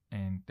 And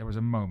there was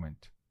a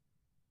moment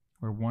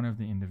where one of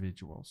the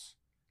individuals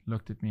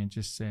looked at me and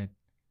just said,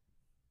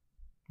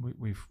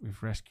 we've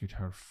rescued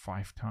her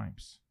 5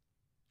 times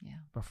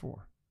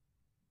before.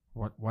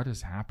 What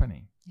is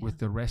happening with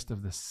the rest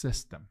of the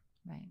system?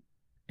 Right.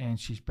 And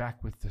she's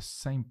back with the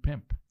same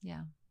pimp.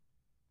 Yeah.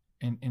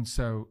 And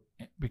so,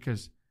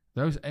 because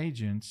those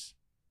agents,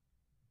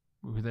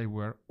 who they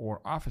were, or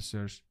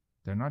officers,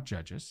 they're not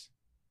judges,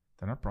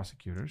 they're not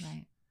prosecutors.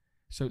 Right.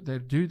 So they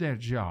do their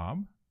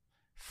job,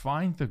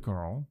 find the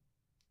girl,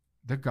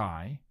 the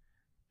guy,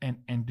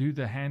 and do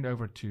the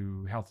handover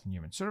to Health and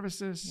Human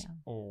Services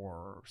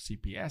or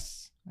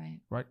CPS,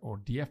 right, or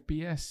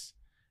DFPS,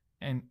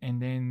 and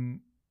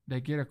then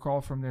they get a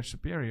call from their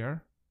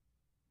superior,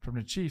 from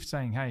the chief,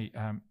 saying, "Hey,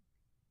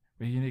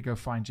 you need to go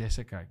find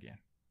Jessica again."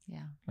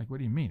 Yeah. Like, what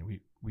do you mean?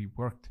 We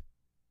worked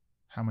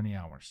how many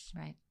hours?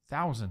 Right.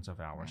 Thousands of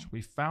hours. Right.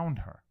 We found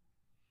her.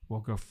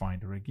 We'll go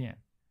find her again,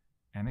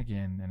 and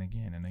again, and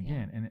again, and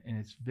again, and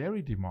it's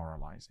very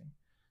demoralizing.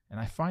 And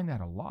I find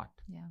that a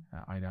lot.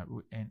 Yeah.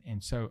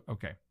 And so,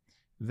 okay,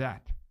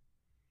 that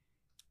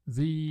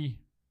the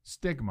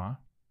stigma,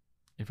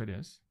 if it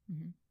is,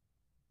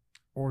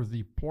 or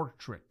the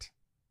portrait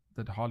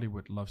that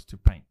Hollywood loves to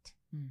paint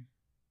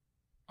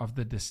of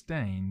the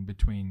disdain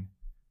between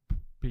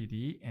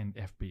PD and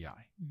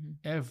FBI.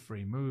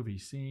 Every movie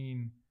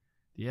scene,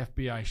 the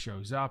FBI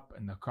shows up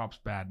and the cops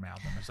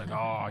badmouth them. It's like,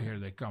 oh, here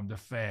they come, the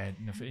Fed.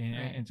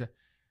 And so,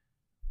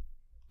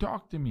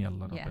 talk to me a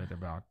little bit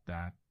about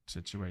that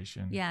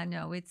situation. Yeah,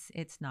 no,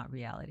 it's not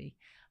reality.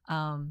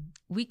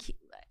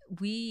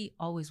 We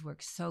always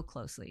work so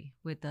closely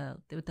with the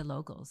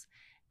locals.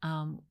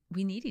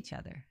 We need each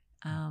other.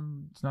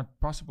 It's not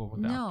possible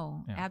without.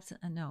 No,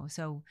 absolutely no.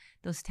 So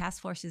those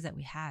task forces that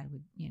we had,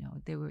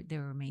 they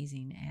were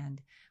amazing,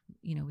 and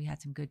we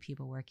had some good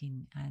people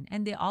working,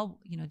 and they all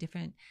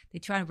different. They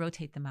try to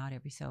rotate them out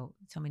every so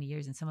many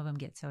years, and some of them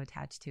get so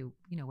attached to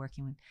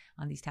working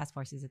on these task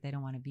forces that they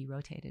don't want to be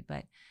rotated.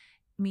 But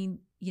I mean,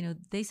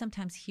 they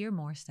sometimes hear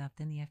more stuff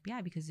than the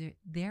FBI because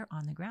they're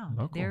on the ground.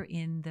 Local. They're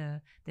in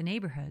the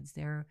neighborhoods.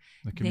 They're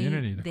the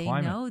community. They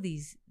climate. know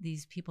these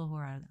people who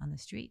are on the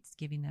streets,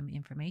 giving them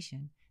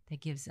information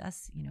that gives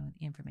us,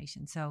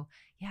 information. So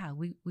yeah,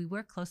 we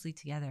work closely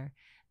together.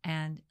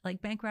 And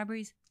like bank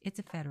robberies, it's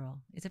a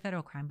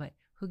federal crime. But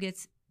who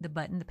gets the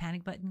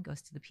panic button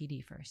goes to the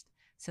PD first.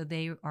 So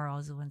they are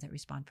always the ones that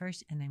respond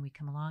first, and then we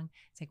come along.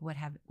 It's like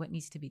what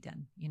needs to be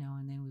done,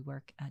 and then we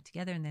work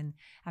together. And then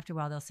after a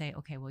while, they'll say,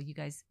 okay, well, you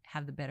guys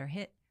have the better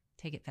hit,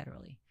 take it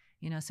federally,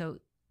 So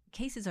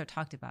cases are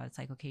talked about. It's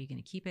like, okay, you're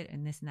going to keep it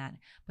and this and that,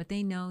 but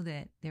they know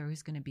that there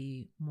is going to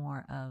be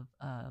more of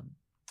a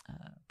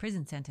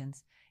prison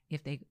sentence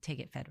if they take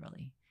it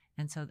federally.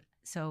 And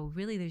so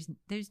really,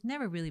 there's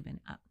never really been.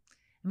 I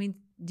mean,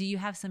 do you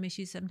have some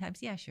issues sometimes?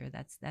 Yeah, sure,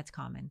 that's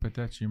common. But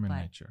that's human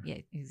nature. Yeah,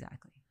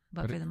 exactly.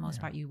 But for the most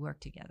part, you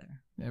work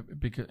together. Yeah,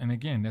 because, and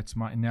again,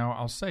 now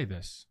I'll say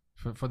this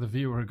for the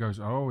viewer who goes,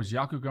 oh, is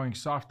Jaco going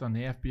soft on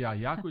the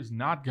FBI? Jaco is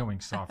not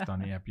going soft on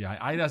the FBI.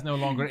 Aida's no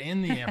longer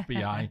in the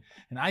FBI,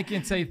 and I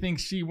can say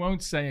things she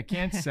won't say. I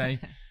can't say.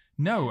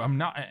 No, I'm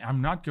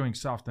not going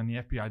soft on the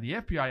FBI. The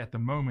FBI at the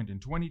moment in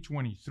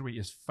 2023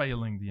 is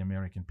failing the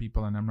American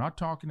people, and I'm not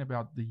talking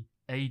about the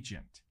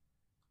agent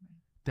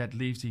that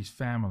leaves his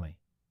family,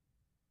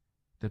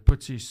 that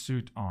puts his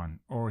suit on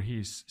or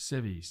his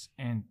civvies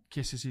and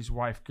kisses his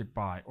wife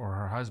goodbye or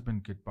her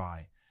husband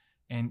goodbye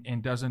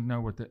and doesn't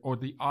know or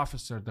the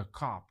officer, the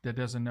cop that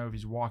doesn't know if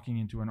he's walking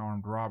into an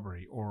armed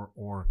robbery or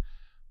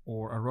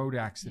a road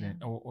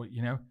accident or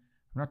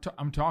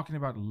I'm talking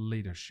about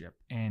leadership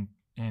and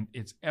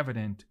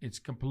it's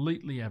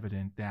completely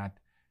evident that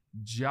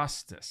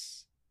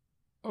justice,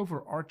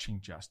 overarching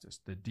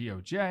justice, the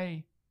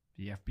DOJ,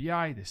 the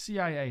FBI, the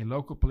CIA,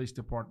 local police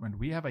department,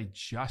 we have a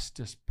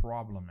justice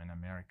problem in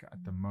America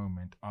at the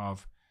moment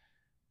of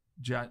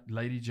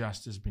Lady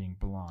Justice being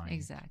blind.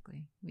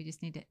 Exactly. We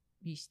just need to,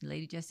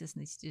 Lady Justice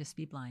needs to just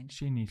be blind.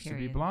 She needs to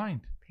be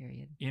blind.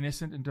 Period.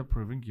 Innocent until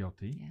proven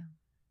guilty.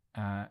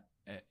 Yeah.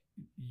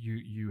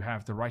 You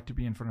have the right to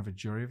be in front of a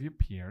jury of your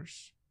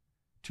peers,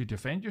 to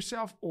defend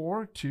yourself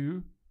or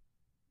to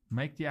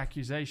make the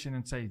accusation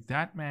and say,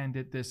 that man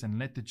did this, and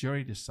let the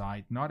jury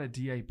decide, not a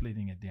DA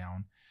pleading it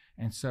down.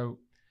 And so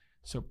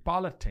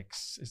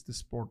politics is the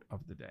sport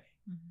of the day.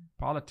 Mm-hmm.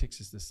 Politics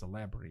is the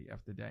celebrity of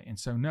the day. And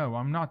so, no,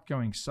 I'm not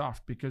going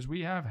soft because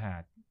we have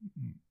had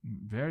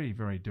very,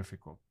 very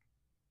difficult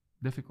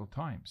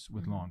times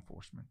with law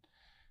enforcement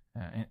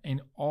in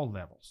all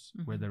levels,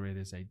 whether it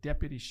is a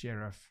deputy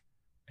sheriff,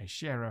 a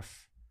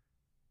sheriff,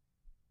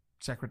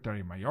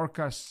 Secretary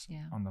Mayorkas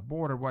on the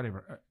border,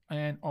 whatever,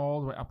 and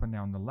all the way up and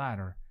down the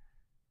ladder.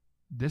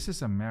 This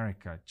is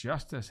America.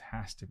 Justice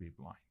has to be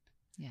blind.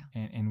 Yeah.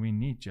 And we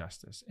need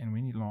justice, and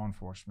we need law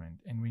enforcement,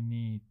 and we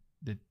need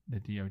the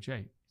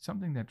DOJ.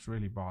 Something that's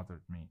really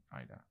bothered me,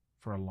 Aida,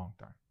 for a long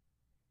time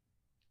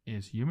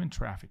is human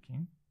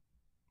trafficking,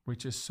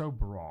 which is so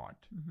broad.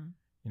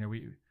 Mm-hmm.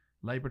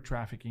 Labor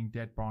trafficking,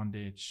 debt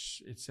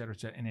bondage, et cetera,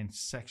 and then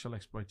sexual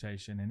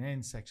exploitation, and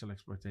then sexual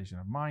exploitation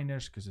of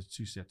minors, because it's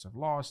two sets of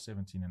laws,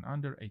 17 and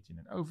under, 18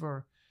 and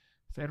over,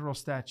 federal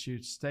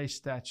statutes, state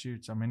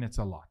statutes. I mean, it's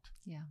a lot.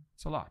 Yeah.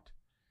 It's a lot.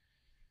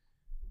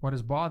 What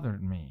has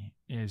bothered me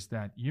is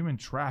that human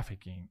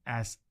trafficking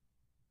as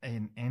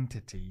an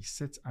entity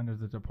sits under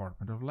the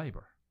Department of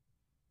Labor.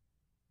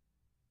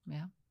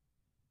 Yeah.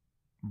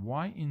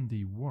 Why in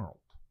the world?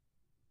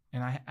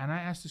 And I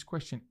asked this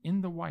question in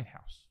the White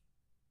House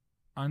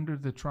under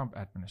the Trump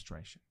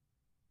administration,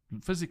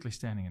 physically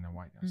standing in the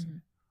White House. Mm-hmm.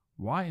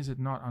 Why is it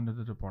not under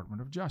the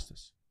Department of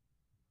Justice?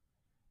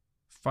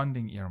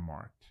 Funding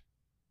earmarked,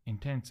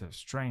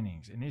 intensives,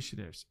 trainings,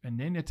 initiatives, and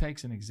then it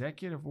takes an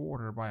executive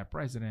order by a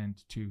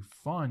president to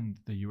fund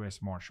the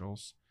U.S.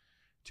 Marshals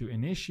to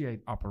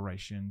initiate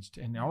operations,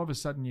 and all of a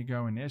sudden you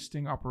go and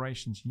sting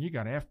operations, and you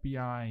got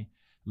FBI,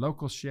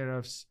 local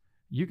sheriffs,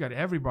 you got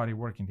everybody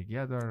working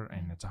together,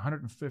 and it's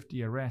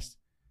 150 arrests.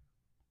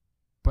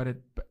 But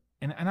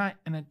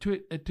to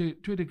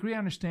a degree, I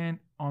understand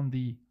on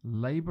the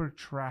labor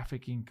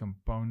trafficking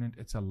component,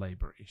 it's a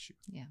labor issue.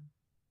 Yeah.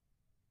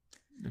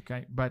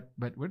 Okay, but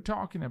we're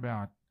talking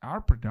about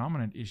our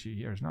predominant issue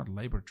here is not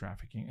labor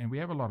trafficking, and we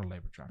have a lot of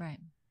labor trafficking. Right.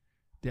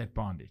 Debt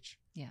bondage.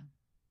 Yeah.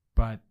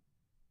 But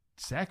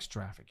sex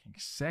trafficking,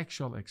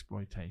 sexual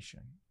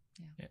exploitation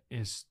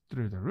is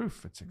through the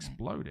roof. It's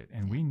exploded,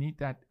 and we need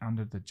that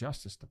under the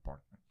Justice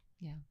Department.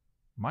 Yeah.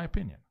 My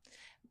opinion.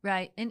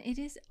 Right, and it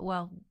is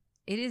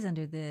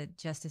under the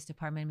Justice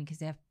Department because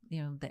they have,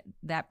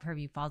 that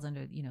purview falls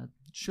under,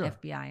 sure.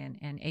 FBI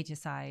and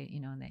HSI,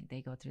 and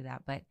they go through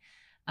that. But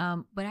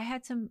I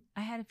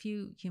had a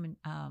few human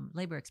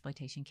labor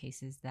exploitation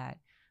cases that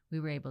we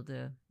were able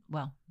to,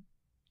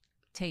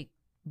 take.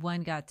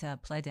 One got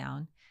pled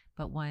down,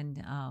 but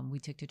one we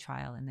took to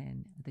trial, and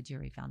then the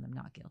jury found them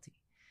not guilty.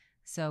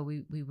 So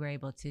we were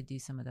able to do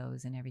some of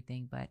those and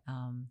everything. But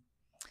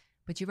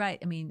you're right.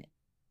 I mean,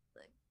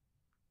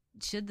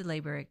 should the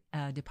labor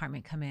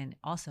department come in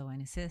also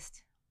and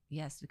assist?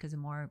 Yes, because the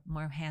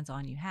more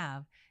hands-on you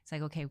have, it's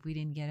like, okay, if we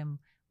didn't get them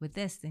with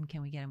this, then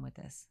can we get them with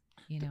this?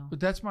 You know. But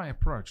that's my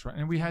approach, right?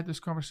 And we had this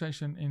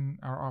conversation in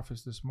our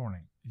office this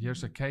morning.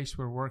 Here's a case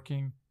we're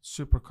working,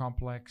 super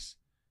complex.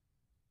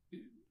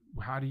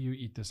 How do you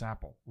eat this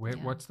apple?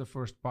 What's the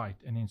first bite?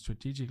 And then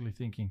strategically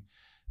thinking.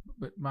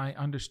 But my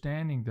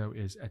understanding, though,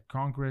 is at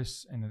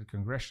Congress and at the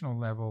congressional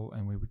level,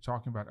 and we were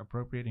talking about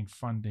appropriating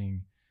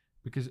funding,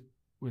 because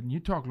when you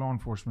talk law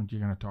enforcement,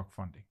 you're going to talk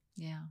funding.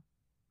 Yeah.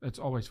 It's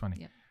always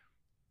funding. Yep.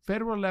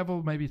 Federal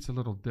level, maybe it's a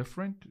little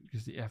different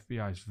because the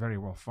FBI is very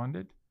well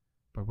funded.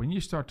 But when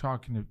you start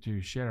talking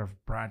to Sheriff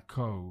Brad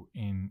Coe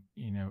in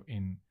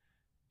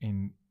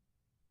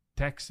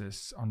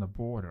Texas on the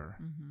border,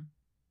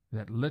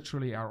 that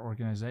literally our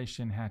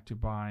organization had to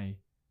buy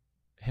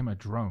him a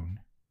drone,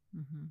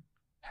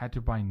 had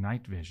to buy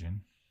night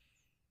vision.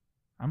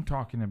 I'm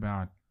talking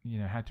about,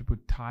 had to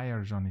put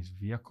tires on his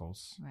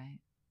vehicles. Right.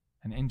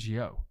 An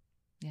NGO.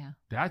 Yeah.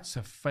 That's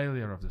a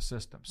failure of the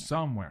system. Yeah.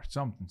 Somewhere,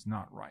 something's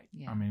not right.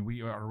 Yeah. I mean,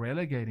 we are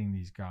relegating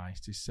these guys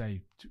to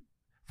say,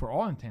 for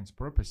all intents and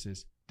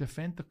purposes,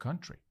 defend the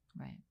country.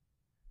 Right.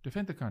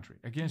 Defend the country.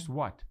 Against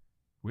what?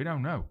 We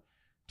don't know.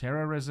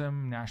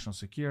 Terrorism, national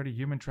security,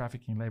 human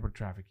trafficking, labor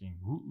trafficking,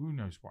 who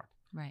knows what.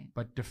 Right.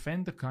 But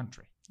defend the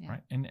country. Yeah.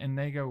 Right. And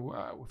they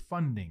go,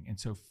 funding. And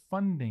so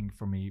funding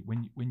for me,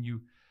 when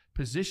you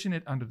position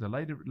it under the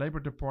Labor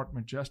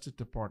Department, Justice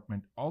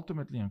Department,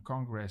 ultimately on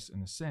Congress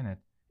and the Senate,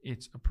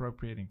 it's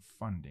appropriating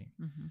funding.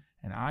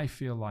 And I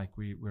feel like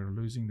we're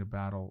losing the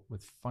battle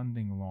with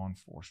funding law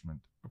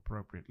enforcement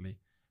appropriately,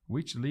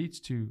 which leads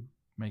to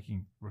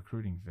making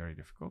recruiting very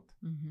difficult.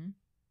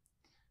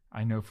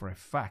 I know for a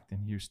fact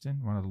in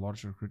Houston, one of the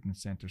largest recruitment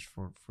centers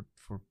for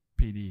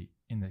PD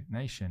in the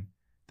nation,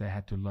 they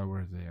had to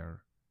lower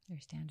their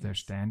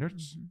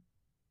standards.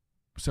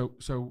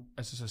 So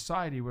as a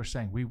society, we're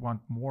saying we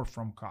want more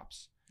from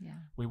cops. Yeah.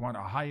 We want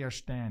a higher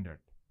standard,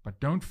 but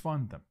don't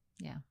fund them.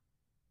 Yeah.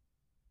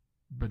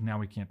 But now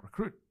we can't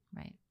recruit.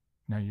 Right.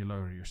 Now you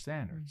lower your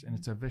standards, and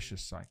it's a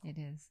vicious cycle. It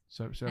is.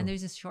 So and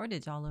there's a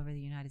shortage all over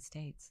the United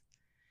States.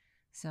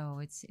 So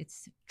it's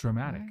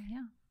dramatic.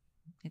 Yeah.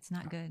 It's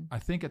not good. I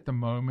think at the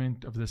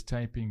moment of this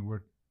taping,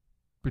 we're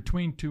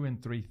between 2,000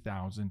 and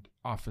 3,000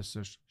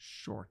 officers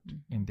short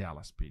in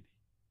Dallas PD.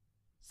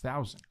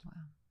 1,000. Wow.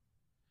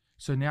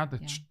 So now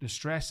the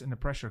stress and the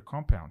pressure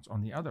compounds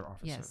on the other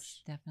officers.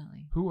 Yes,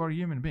 definitely. Who are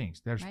human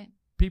beings. There's right.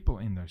 people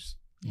in those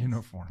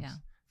uniforms. Yeah.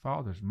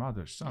 Fathers,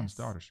 mothers, sons,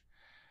 daughters.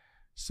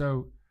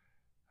 So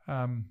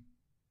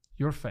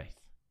your faith.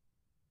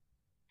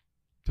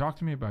 Talk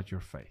to me about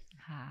your faith.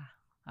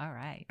 All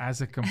right.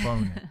 As a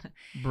component,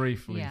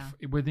 briefly,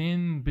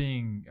 within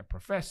being a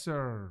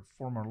professor,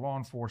 former law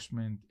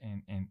enforcement,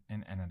 and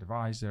an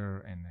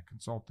advisor and a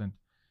consultant,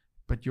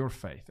 but your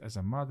faith as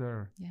a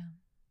mother.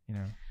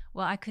 Yeah.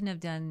 Well, I couldn't have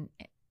done,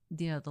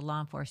 the law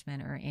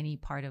enforcement or any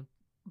part of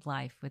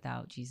life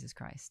without Jesus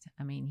Christ.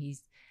 I mean,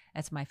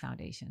 that's my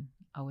foundation,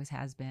 always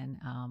has been.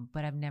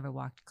 But I've never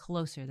walked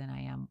closer than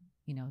I am,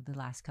 the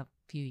last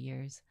few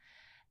years.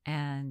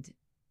 And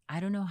I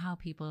don't know how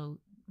people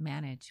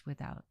manage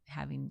without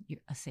having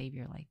a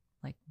savior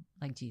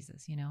like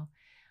Jesus,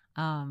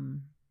 all,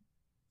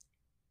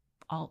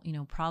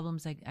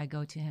 problems, I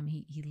go to him.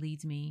 He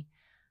leads me.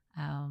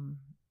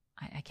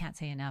 I can't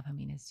say enough. I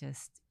mean, it's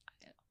just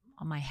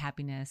all my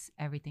happiness,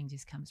 everything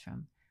just comes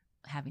from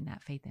having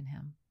that faith in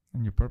him.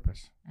 And your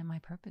purpose. And my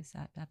purpose,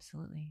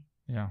 absolutely.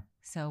 Yeah.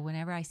 So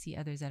whenever I see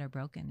others that are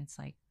broken, it's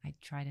like I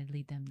try to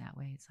lead them that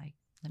way. It's like,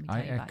 let me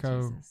tell you about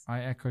Jesus.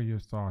 I echo your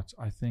thoughts.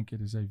 I think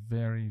it is a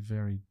very,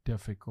 very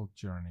difficult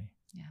journey.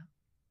 Yeah.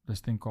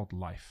 This thing called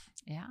life.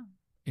 Yeah.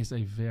 Is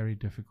a very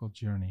difficult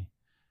journey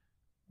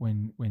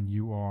when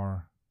you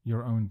are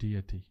your own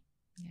deity.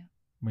 Yeah.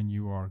 When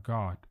you are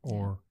God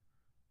or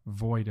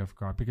void of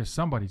God, because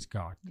somebody's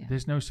God. Yeah.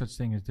 There's no such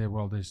thing as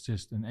there's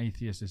just an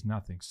atheist is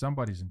nothing.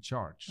 Somebody's in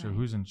charge. So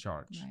who's in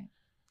charge? Right.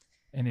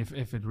 And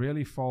if it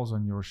really falls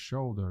on your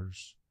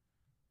shoulders,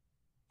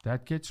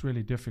 that gets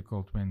really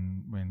difficult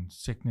when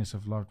sickness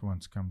of loved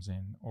ones comes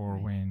in, or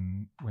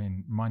when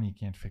money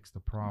can't fix the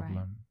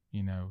problem.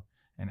 In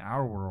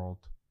our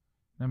world,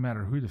 no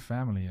matter who the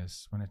family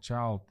is, when a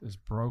child is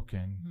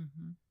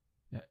broken,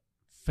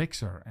 fix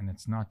her, and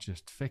it's not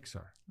just fix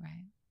her.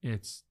 Right.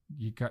 It's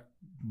we got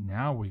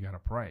to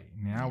pray.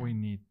 Now we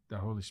need the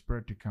Holy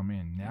Spirit to come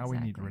in. Now we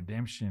need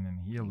redemption and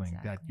healing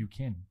that you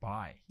can't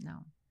buy.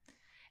 No.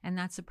 And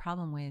that's the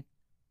problem with,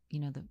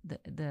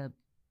 the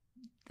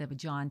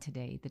John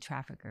today, the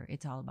trafficker.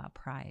 It's all about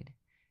pride.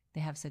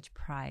 They have such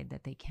pride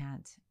that they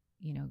can't,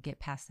 get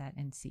past that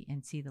and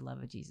see the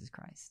love of Jesus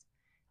Christ.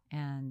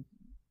 And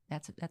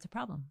that's a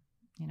problem,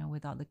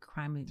 with all the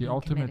crime. The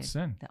ultimate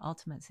sin. The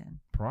ultimate sin.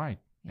 Pride.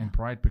 Yeah. And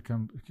pride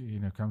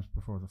comes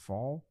before the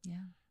fall.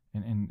 Yeah.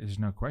 And there's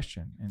no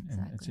question.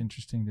 And it's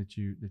interesting that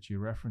you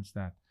reference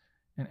that.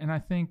 And I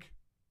think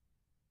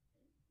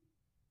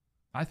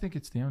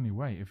it's the only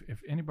way.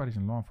 If anybody's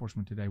in law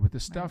enforcement today, with the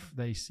stuff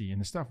they see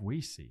and the stuff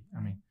we see,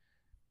 I mean,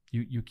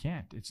 you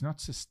can't. It's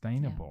not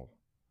sustainable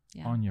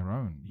on your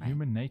own.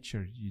 Human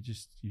nature, you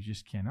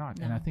just cannot.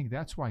 No. And I think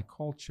that's why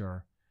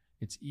culture.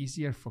 It's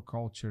easier for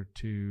culture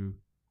to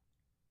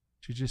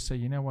just say,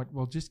 you know what,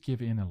 we'll just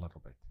give in a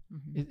little bit.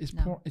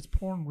 Mm-hmm. Is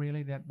porn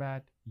really that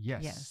bad?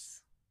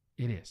 Yes.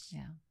 It is.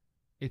 Yeah.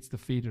 It's the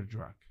feeder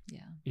drug.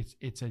 Yeah.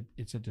 It's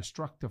a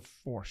destructive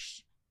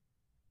force.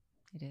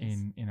 It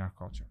is. In our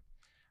culture.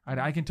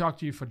 I can talk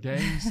to you for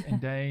days and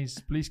days.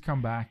 Please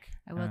come back.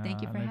 I will.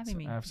 Thank you for having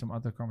me. Let's have some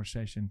other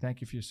conversation. Thank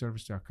you for your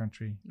service to our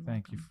country.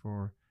 Thank you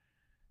for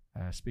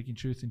speaking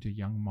truth into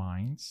young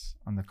minds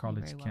on the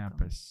college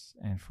campus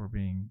and for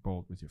being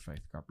bold with your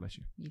faith. God bless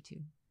you. You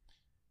too.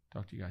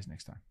 Talk to you guys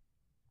next time.